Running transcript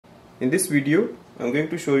In this video, I'm going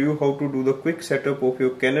to show you how to do the quick setup of your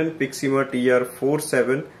Canon Pixma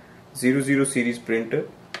TR4700 series printer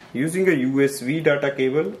using a USB data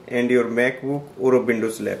cable and your MacBook or a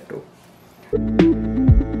Windows laptop.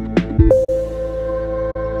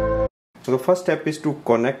 So the first step is to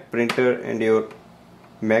connect printer and your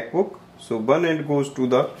MacBook. So one end goes to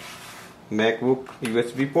the MacBook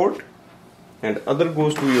USB port and other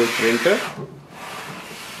goes to your printer.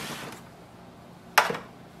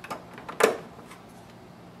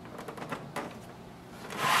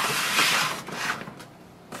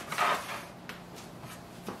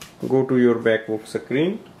 Go to your MacBook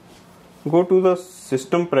screen, go to the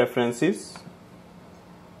system preferences,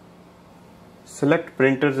 select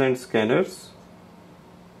printers and scanners,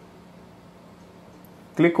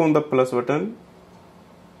 click on the plus button,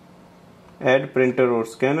 add printer or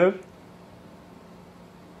scanner,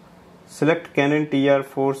 select Canon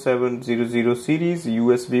TR4700 series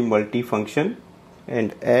USB multifunction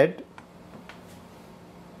and add.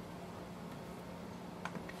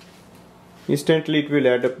 Instantly it will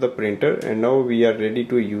add up the printer, and now we are ready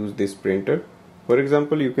to use this printer. For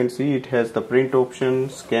example, you can see it has the print option,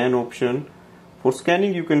 scan option. For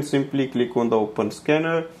scanning, you can simply click on the open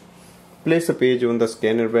scanner, place a page on the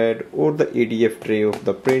scanner bed or the ADF tray of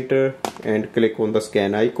the printer and click on the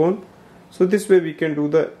scan icon. So this way we can do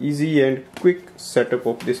the easy and quick setup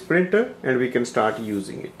of this printer and we can start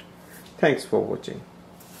using it. Thanks for watching.